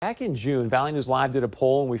back in June, Valley News Live did a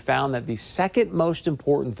poll, and we found that the second most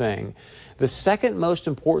important thing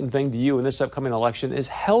to you in this upcoming election is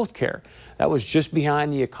health care. That was just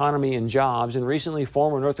behind the economy and jobs. And recently,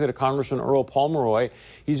 former North Dakota Congressman Earl Pomeroy,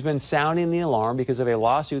 he's been sounding the alarm because of a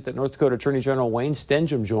lawsuit that North Dakota Attorney General Wayne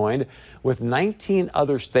Stenehjem joined with 19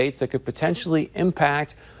 other states that could potentially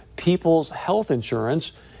impact people's health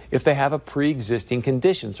insurance if they have a pre-existing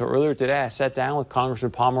condition. So earlier today, I sat down with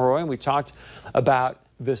Congressman Pomeroy and we talked about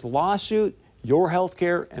this lawsuit, your health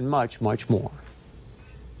care, and much, much more.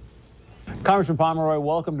 Congressman Pomeroy,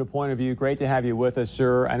 welcome to Point of View. Great to have you with us,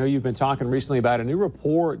 sir. I know you've been talking recently about a new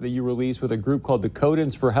report that you released with a group called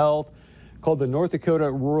Dakotans for Health, called the North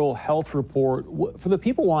Dakota Rural Health Report. For the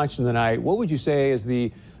people watching tonight, what would you say is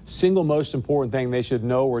the single most important thing they should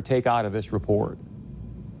know or take out of this report?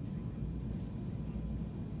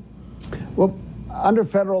 Well, under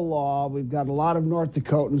federal law, we've got a lot of North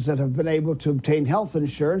Dakotans that have been able to obtain health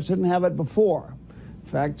insurance and didn't have it before. In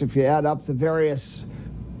fact, if you add up the various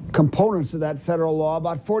components of that federal law,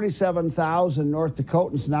 about 47,000 North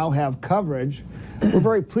Dakotans now have coverage. We're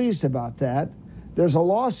very pleased about that. There's a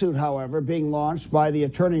lawsuit, however, being launched by the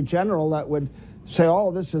Attorney General that would say all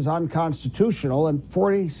of this is unconstitutional, and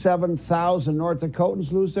 47,000 North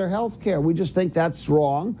Dakotans lose their health care. We just think that's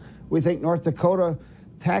wrong. We think North Dakota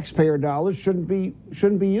taxpayer dollars shouldn't be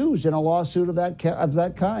used in a lawsuit of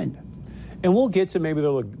that kind. And we'll get to maybe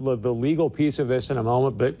the legal piece of this in a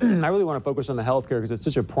moment, but I really want to focus on the health care because it's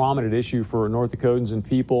such a prominent issue for North Dakotans and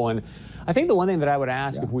people. And I think the one thing that I would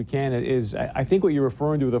ask, if we can, is I think what you're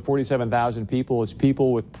referring to with the 47,000 people is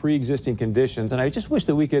people with pre-existing conditions. And I just wish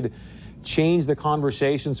that we could change the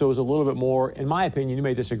conversation so it was a little bit more, in my opinion, you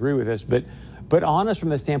may disagree with this, but honest from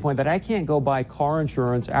the standpoint that I can't go buy car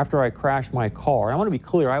insurance after I crash my car. And I want to be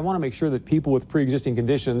clear. I want to make sure that people with pre-existing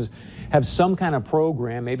conditions have some kind of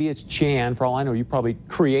program. Maybe it's CHAN. For all I know, you probably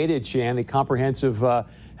created CHAN, the Comprehensive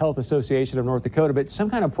Health Association of North Dakota, but some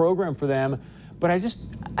kind of program for them. But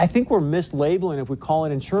I think we're mislabeling if we call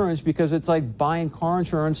it insurance because it's like buying car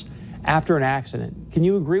insurance after an accident. Can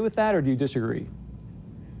you agree with that or do you disagree?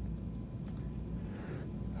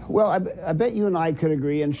 Well, I bet you and I could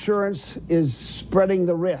agree. Insurance is spreading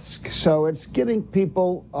the risk. So it's getting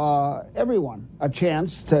people, everyone, a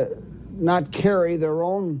chance to not carry their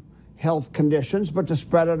own health conditions, but to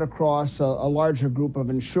spread it across a larger group of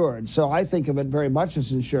insured. So I think of it very much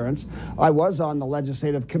as insurance. I was on the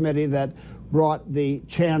legislative committee that brought the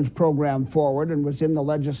CHAN program forward and was in the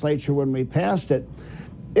legislature when we passed it.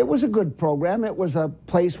 It was a good program. It was a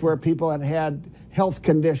place where people had health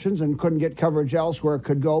conditions and couldn't get coverage elsewhere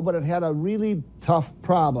could go, but it had a really tough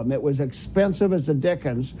problem. It was expensive as the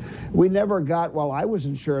dickens. We never got, while I was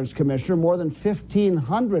insurance commissioner, more than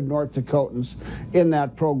 1,500 North Dakotans in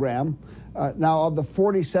that program. Now, of the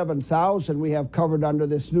 47,000 we have covered under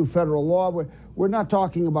this new federal law, we're not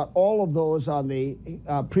talking about all of those on the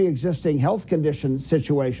pre-existing health condition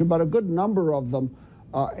situation, but a good number of them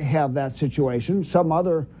have that situation. Some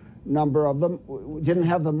other number of them didn't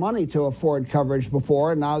have the money to afford coverage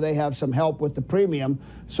before, and now they have some help with the premium.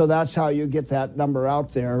 So that's how you get that number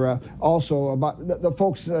out there. Also, about the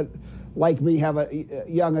folks that, like me, have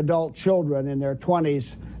young adult children in their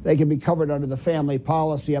 20s, they can be covered under the family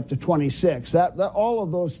policy up to 26. All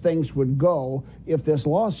of those things would go if this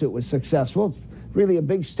lawsuit was successful. It's really a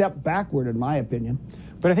big step backward, in my opinion.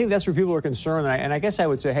 But I think that's where people are concerned. And I guess I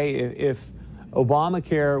would say, hey, if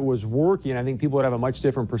Obamacare was working, I think people would have a much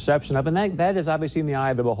different perception of it. And that is obviously in the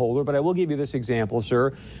eye of the beholder. But I will give you this example,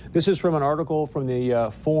 sir. This is from an article from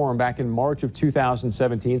the Forum back in March of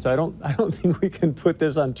 2017. So I don't think we can put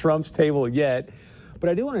this on Trump's table yet. But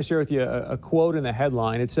I do want to share with you a quote in the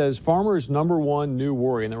headline. It says, "Farmers' #1 new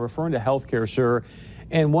worry," and they're referring to health care, sir.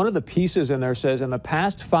 And one of the pieces in there says, in the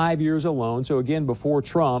past 5 years alone, so again, before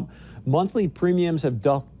Trump, monthly premiums have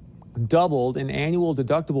doubled and annual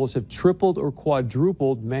deductibles have tripled or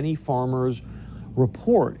quadrupled, many farmers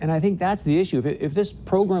report. And I think that's the issue. If this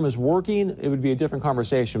program is working, it would be a different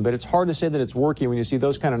conversation. But it's hard to say that it's working when you see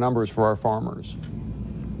those kind of numbers for our farmers.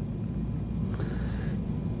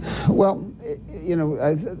 Well, you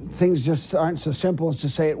know, things just aren't so simple as to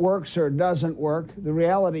say it works or it doesn't work. The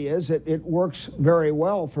reality is it works very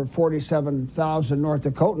well for 47,000 North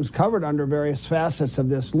Dakotans covered under various facets of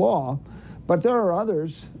this law. But there are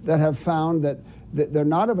others that have found that they're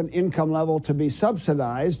not of an income level to be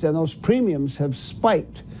subsidized, and those premiums have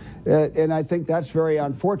spiked. And I think that's very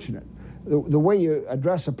unfortunate. The way you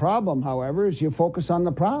address a problem, however, is you focus on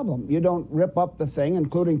the problem. You don't rip up the thing,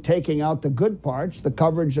 including taking out the good parts, the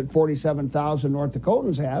coverage that 47,000 North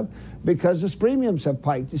Dakotans have, because the premiums have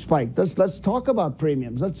spiked. Let's talk about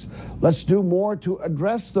premiums. Let's do more to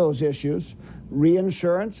address those issues.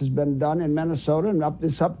 reinsurance has been done in Minnesota and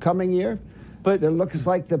this upcoming year. But it looks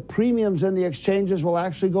like the premiums in the exchanges will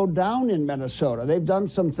actually go down in Minnesota. They've done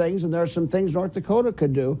some things, and there are some things North Dakota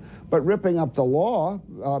could do. But ripping up the law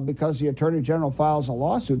because the Attorney General files a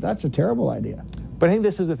lawsuit, that's a terrible idea. But I think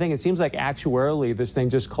this is the thing. It seems like actuarially this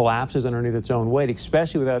thing just collapses underneath its own weight,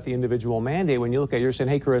 especially without the individual mandate. When you look at it, you're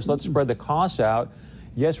saying, hey, Chris, let's spread the costs out.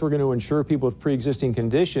 Yes, we're going to insure people with pre-existing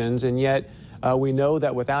conditions, and yet we know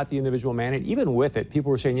that without the individual mandate, even with it,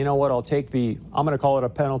 people were saying, you know what, I'm going to call it a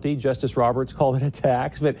penalty. Justice Roberts called it a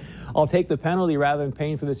tax, but I'll take the penalty rather than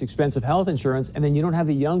paying for this expensive health insurance. And then you don't have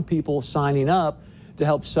the young people signing up to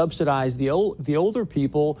help subsidize the older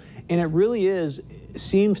people. And it really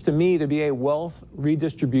seems to me to be a wealth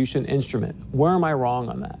redistribution instrument. Where am I wrong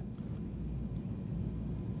on that?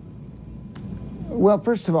 Well,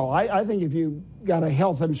 first of all, I think if you got a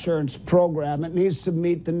health insurance program, it needs to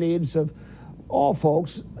meet the needs of all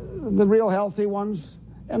folks, the real healthy ones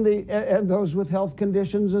and those with health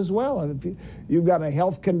conditions as well. If you've got a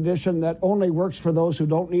health condition that only works for those who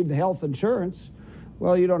don't need the health insurance,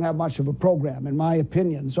 well, you don't have much of a program, in my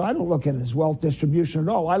opinion. So I don't look at it as wealth distribution at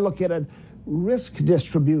all. I look at it risk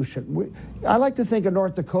distribution. I like to think of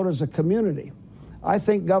North Dakota as a community. I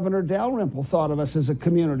think Governor Dalrymple thought of us as a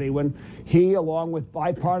community when he, along with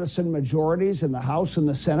bipartisan majorities in the House and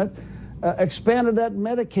the Senate, expanded that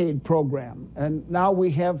Medicaid program. And now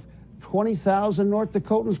we have 20,000 North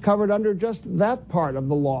Dakotans covered under just that part of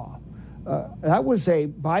the law. That was a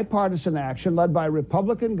bipartisan action led by a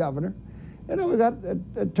Republican governor. And we got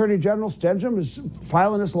Attorney General Stenstrom is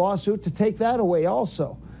filing this lawsuit to take that away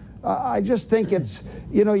also. I just think it's,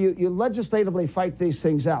 you legislatively fight these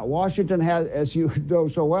things out. Washington has, as you know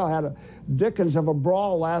so well, had a dickens of a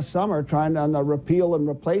brawl last summer trying on the repeal and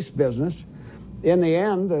replace business. In the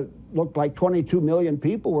end, it looked like 22 million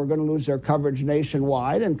people were going to lose their coverage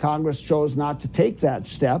nationwide, and Congress chose not to take that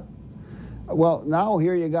step. Well, now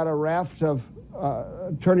here you got a raft of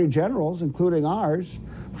attorney generals, including ours,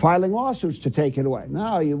 filing lawsuits to take it away.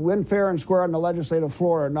 Now, you win fair and square on the legislative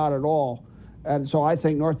floor or not at all. And so I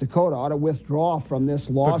think North Dakota ought to withdraw from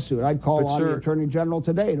this lawsuit. I'd call on the Attorney General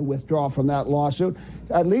today to withdraw from that lawsuit.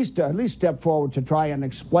 At least step forward to try and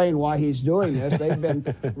explain why he's doing this. They've been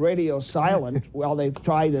radio silent while they've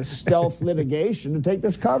tried this stealth litigation to take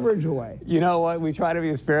this coverage away. You know what? We try to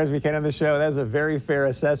be as fair as we can on the show. That's a very fair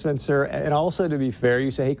assessment, sir. And also, to be fair,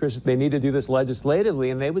 you say, hey, Chris, they need to do this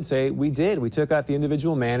legislatively. And they would say, we did. We took out the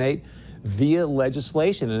individual mandate via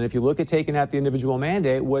legislation. And if you look at taking out the individual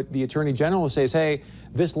mandate, what the Attorney General will say is, hey,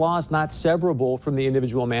 this law is not severable from the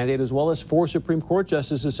individual mandate, as well as 4 Supreme Court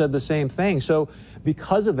justices said the same thing. So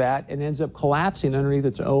because of that, it ends up collapsing underneath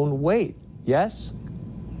its own weight. Yes?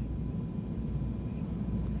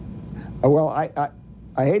 Well, I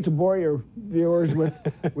hate to bore your viewers with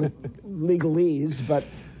legalese, but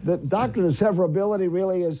the doctrine of severability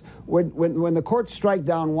really is when the courts strike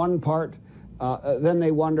down one part, then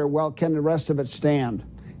they wonder, well, can the rest of it stand?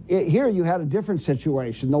 Here you had a different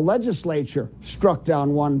situation. The legislature struck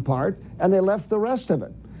down one part, and they left the rest of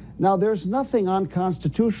it. Now, there's nothing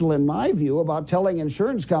unconstitutional, in my view, about telling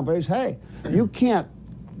insurance companies, hey, you can't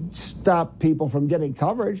stop people from getting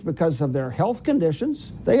coverage because of their health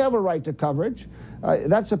conditions. They have a right to coverage.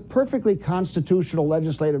 That's a perfectly constitutional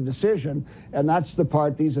legislative decision, and that's the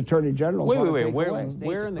part these attorney generals want to take away.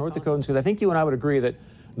 Where in the North Dakotans, because I think you and I would agree that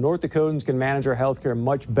North Dakotans can manage our health care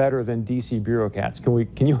much better than D.C. bureaucrats.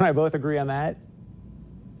 Can you and I both agree on that?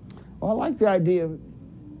 Well, I like the idea.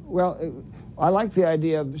 I like the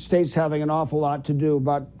idea of states having an awful lot to do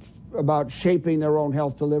about shaping their own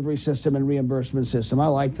health delivery system and reimbursement system. I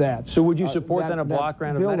like that. So would you support then a block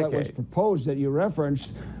grant of Medicaid? The bill that was proposed that you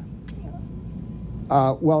referenced,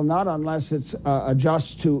 well, not unless it's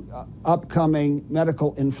adjusts to upcoming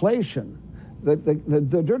medical inflation.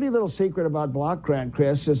 The dirty little secret about block grant,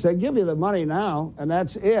 Chris, is they give you the money now, and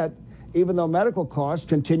that's it, even though medical costs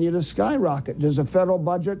continue to skyrocket. Does the federal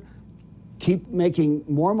budget keep making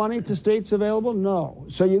more money to states available? No.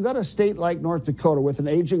 So you got a state like North Dakota with an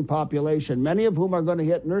aging population, many of whom are going to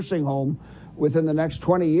hit nursing home within the next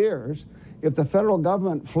 20 years. If the federal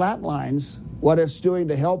government flatlines what it's doing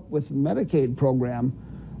to help with the Medicaid program,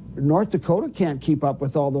 North Dakota can't keep up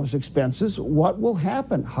with all those expenses. What will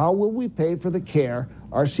happen? How will we pay for the care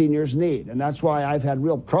our seniors need? And that's why I've had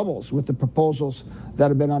real troubles with the proposals that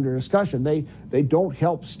have been under discussion. They don't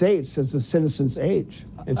help states as the citizens age.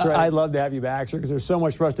 And sir, I'd love to have you back, sir, because there's so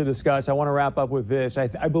much for us to discuss. I want to wrap up with this. I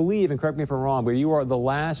believe, and correct me if I'm wrong, but you are the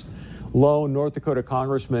last lone North Dakota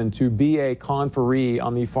congressman to be a conferee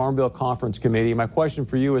on the Farm Bill Conference Committee. My question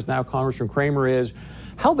for you as now Congressman Cramer is,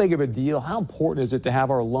 how big of a deal, how important is it to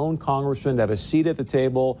have our lone congressman to have a seat at the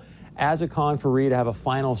table as a conferee to have a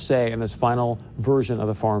final say in this final version of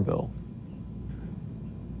the Farm Bill?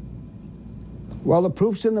 Well, the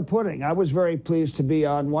proof's in the pudding. I was very pleased to be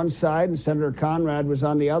on one side, and Senator Conrad was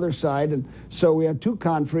on the other side, and so we had two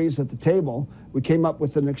conferees at the table. We came up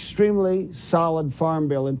with an extremely solid farm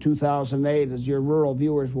bill in 2008, as your rural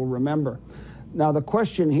viewers will remember. Now, the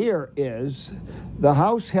question here is, the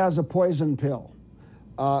House has a poison pill,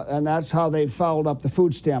 and that's how they fouled up the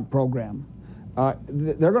food stamp program.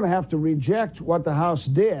 They're going to have to reject what the House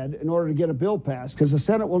did in order to get a bill passed, because the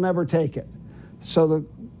Senate will never take it. So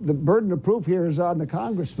the burden of proof here is on the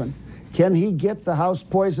congressman. Can he get the House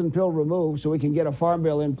poison pill removed so we can get a farm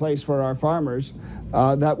bill in place for our farmers?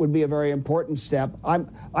 That would be a very important step.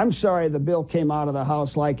 I'm sorry the bill came out of the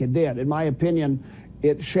House like it did. In my opinion,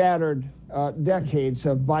 it shattered decades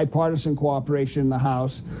of bipartisan cooperation in the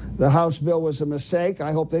House. The House bill was a mistake.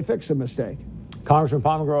 I hope they fix the mistake. Congressman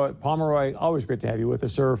Pomeroy, always great to have you with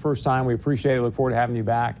us, sir. First time, we appreciate it. Look forward to having you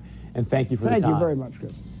back, and thank you for the time. Thank you very much,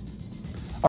 Chris.